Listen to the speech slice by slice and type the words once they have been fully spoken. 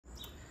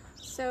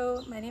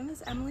So my name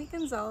is Emily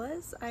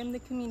Gonzalez. I'm the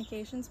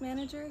communications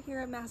manager here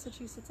at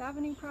Massachusetts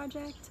Avenue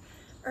Project.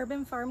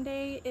 Urban Farm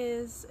Day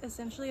is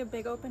essentially a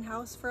big open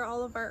house for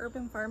all of our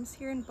urban farms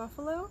here in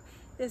Buffalo.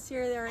 This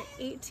year there are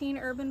 18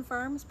 urban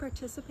farms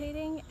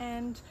participating,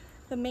 and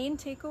the main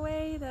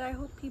takeaway that I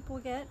hope people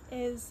get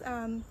is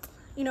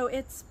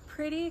it's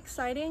pretty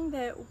exciting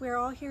that we're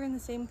all here in the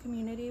same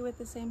community with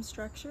the same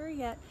structure,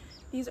 yet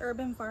these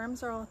urban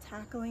farms are all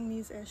tackling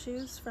these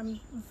issues from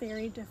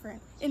very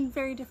different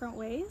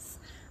ways.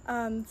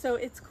 So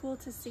it's cool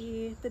to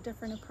see the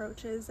different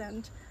approaches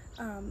and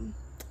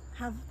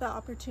have the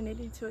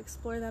opportunity to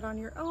explore that on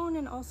your own,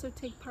 and also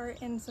take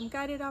part in some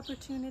guided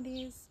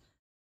opportunities.